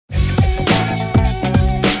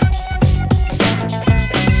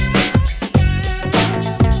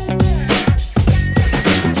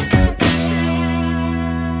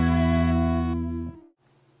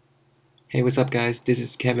Hey, what's up guys? This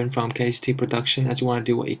is Kevin from Case Production. I just want to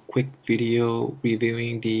do a quick video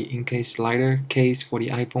reviewing the Incase slider case for the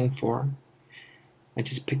iPhone 4. I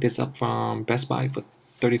just picked this up from Best Buy for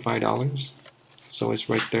 $35. So it's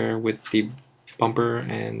right there with the bumper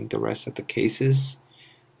and the rest of the cases.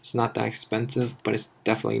 It's not that expensive, but it's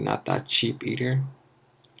definitely not that cheap either.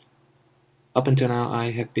 Up until now,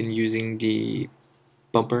 I have been using the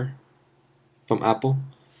bumper from Apple.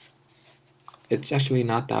 It's actually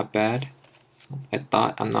not that bad. I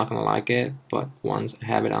thought I'm not gonna like it, but once I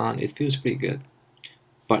have it on, it feels pretty good.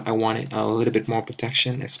 But I wanted a little bit more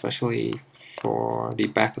protection, especially for the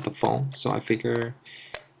back of the phone, so I figure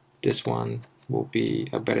this one will be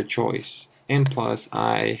a better choice. And plus,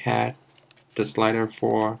 I had the slider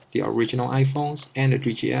for the original iPhones and the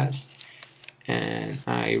 3GS, and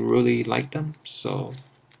I really like them, so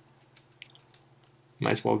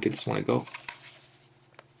might as well give this one a go.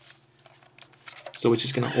 So we're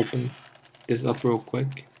just gonna open this up real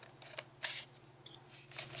quick.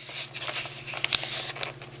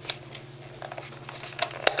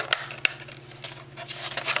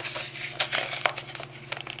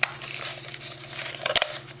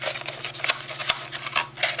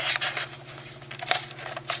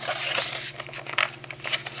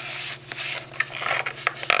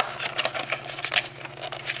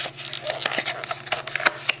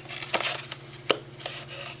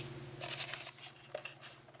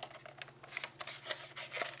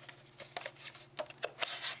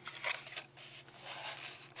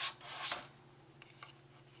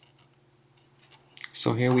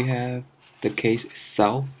 So here we have the case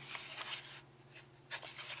itself.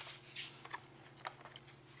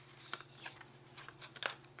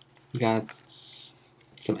 We got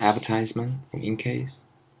some advertisement from Incase.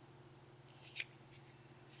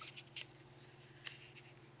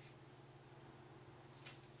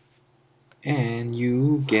 And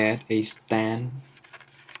you get a stand,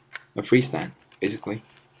 a free stand basically.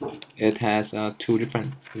 It has two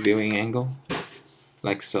different viewing angle,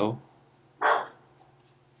 like so.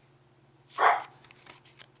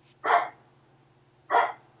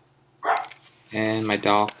 And my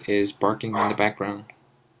dog is barking in the background.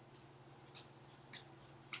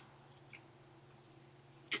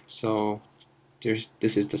 So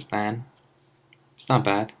this is the stand. It's not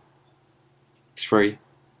bad. It's free.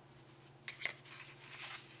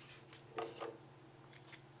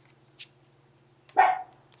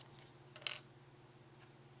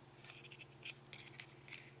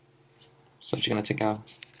 So I'm just gonna take out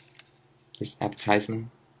this advertisement.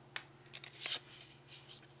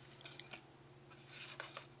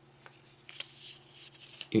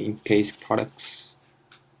 Incase products.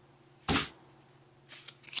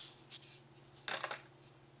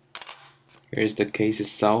 Here's the case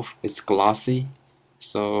itself. It's glossy,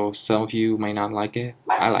 so some of you might not like it.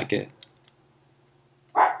 I like it.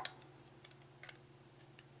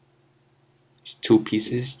 It's two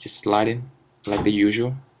pieces, just slide in like the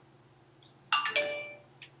usual.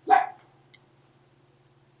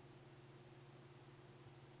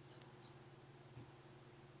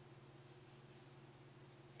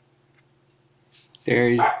 There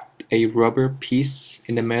is a rubber piece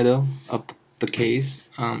in the middle of the case.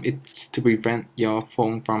 It's to prevent your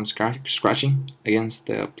phone from scratching against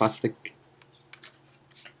the plastic.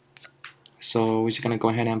 So we're just gonna go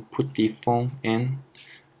ahead and put the phone in.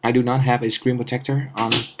 I do not have a screen protector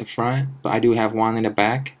on the front, but I do have one in the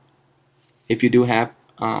back. If you do have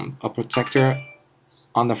a protector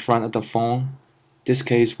on the front of the phone, this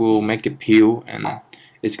case will make it peel and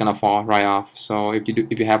it's gonna fall right off. So if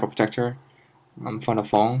you have a protector for the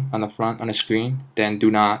phone on the front on the screen, then do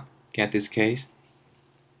not get this case.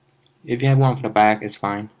 If you have one for the back, it's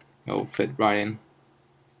fine. It'll fit right in.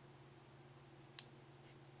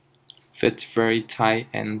 Fits very tight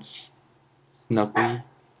and snugly.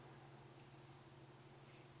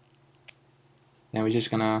 Then we're just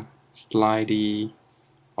gonna slide the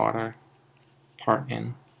other part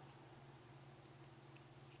in.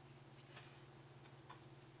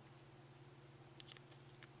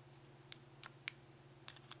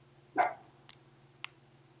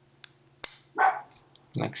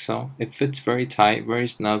 Like so. It fits very tight, very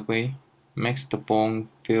snugly, makes the phone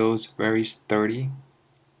feels very sturdy,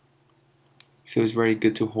 feels very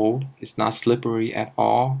good to hold. It's not slippery at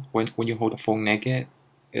all when you hold the phone naked.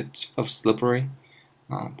 It's sort of slippery.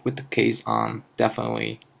 With the case on,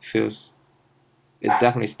 definitely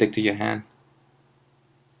stick to your hand.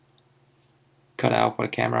 Cut out for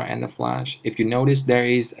the camera and the flash. If you notice, there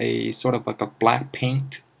is a sort of like a black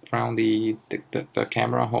paint around the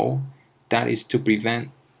camera hole. That is to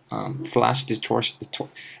prevent flash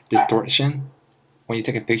distortion when you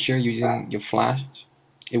take a picture using your flash.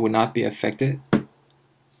 it would not be affected,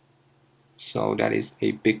 so that is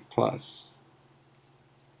a big plus.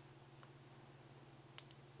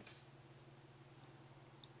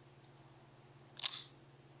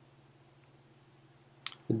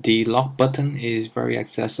 The lock button is very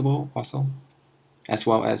accessible also, as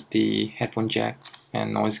well as the headphone jack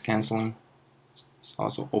and noise cancelling is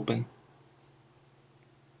also open.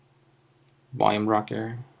 Volume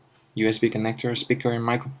rocker, USB connector, speaker and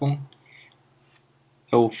microphone.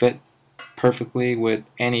 It will fit perfectly with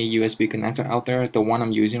any USB connector out there. The one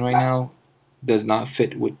I'm using right now does not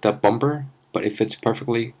fit with the bumper, but it fits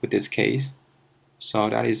perfectly with this case, so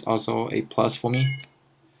that is also a plus for me.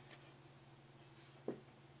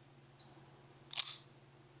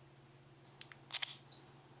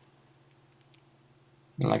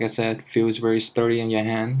 And like I said, feels very sturdy in your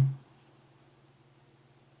hand.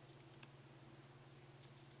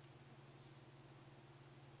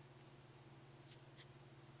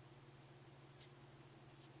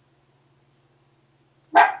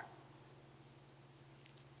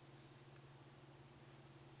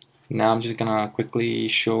 Now I'm just gonna quickly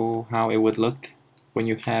show how it would look when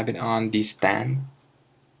you have it on the stand.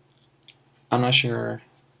 I'm not sure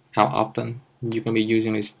how often you can be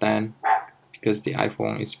using this stand because the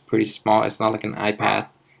iPhone is pretty small. It's not like an iPad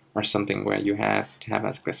or something where you have to have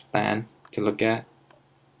like a stand to look at.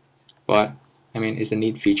 But I mean, it's a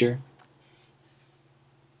neat feature.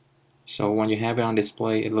 So when you have it on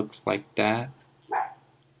display, it looks like that.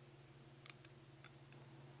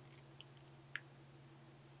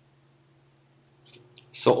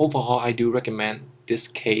 So overall, I do recommend this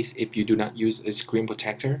case if you do not use a screen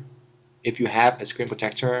protector. If you have a screen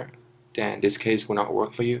protector, then this case will not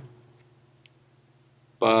work for you.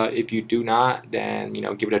 But if you do not, then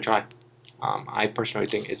give it a try. I personally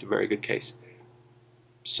think it's a very good case.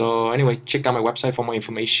 So anyway, check out my website for more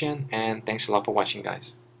information, and thanks a lot for watching,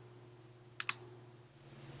 guys.